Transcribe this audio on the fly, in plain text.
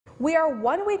We are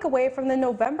 1 week away from the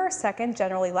November 2nd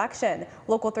general election.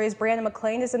 Local 3's Brianna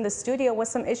McLean is in the studio with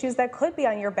some issues that could be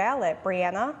on your ballot.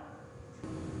 Brianna?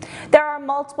 There are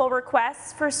multiple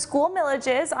requests for school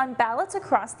millages on ballots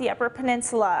across the Upper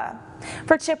Peninsula.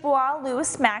 For Chippewa,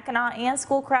 Lewis, Mackinac, and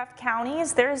Schoolcraft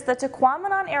counties, there's the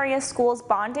Tequamanon Area Schools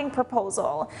bonding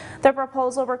proposal. The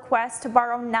proposal requests to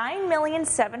borrow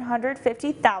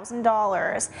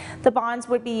 $9,750,000. The bonds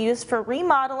would be used for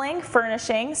remodeling,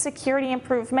 furnishing, security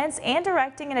improvements, and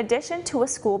erecting an addition to a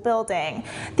school building.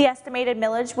 The estimated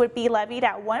millage would be levied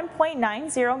at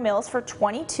 1.90 mils for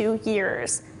 22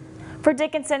 years. For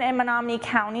Dickinson and Menominee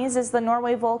counties is the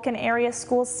Norway Vulcan Area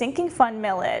Schools Sinking Fund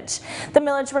millage. The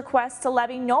millage requests to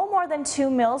levy no more than 2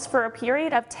 mils for a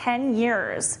period of 10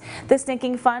 years. The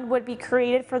sinking fund would be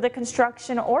created for the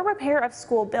construction or repair of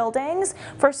school buildings,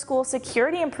 for school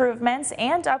security improvements,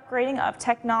 and upgrading of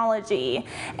technology.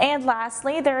 And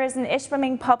lastly, there is an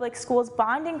Ishpeming Public Schools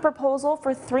bonding proposal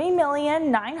for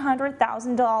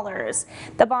 $3,900,000.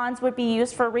 The bonds would be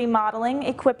used for remodeling,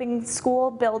 equipping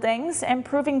school buildings,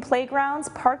 improving playgrounds,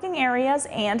 parking areas,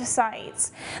 and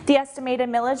sites. The estimated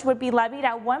millage would be levied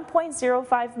at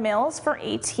 1.05 mils for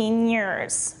 18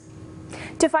 years.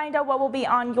 To find out what will be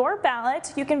on your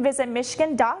ballot, you can visit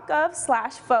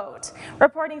michigan.gov/vote.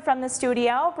 Reporting from the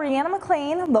studio, Brianna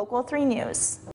McLean, Local 3 News.